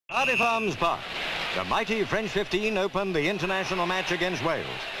Cardiff Arms Park. The mighty French 15 opened the international match against Wales.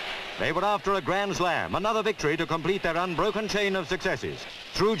 They were after a grand slam, another victory to complete their unbroken chain of successes.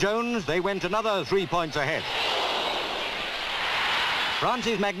 Through Jones, they went another 3 points ahead.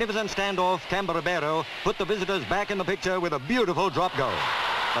 France's magnificent standoff, Camberabero, put the visitors back in the picture with a beautiful drop goal.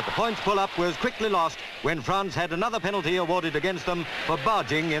 But the points pull-up was quickly lost when France had another penalty awarded against them for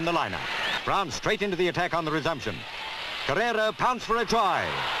barging in the line-up. France straight into the attack on the resumption. Carrera pounced for a try.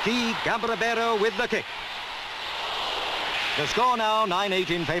 Key Camberabero with the kick. The score now 9-8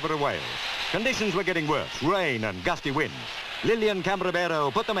 in favour of Wales. Conditions were getting worse, rain and gusty winds. Lilian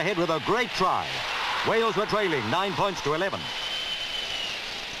Camberabero put them ahead with a great try. Wales were trailing 9 points to 11.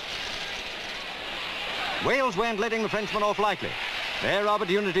 Wales weren't letting the Frenchmen off lightly. Their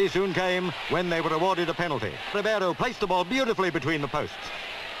opportunity soon came when they were awarded a penalty. Ribeiro placed the ball beautifully between the posts.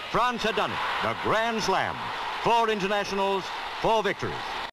 France had done it. The grand slam. 4 internationals, 4 victories.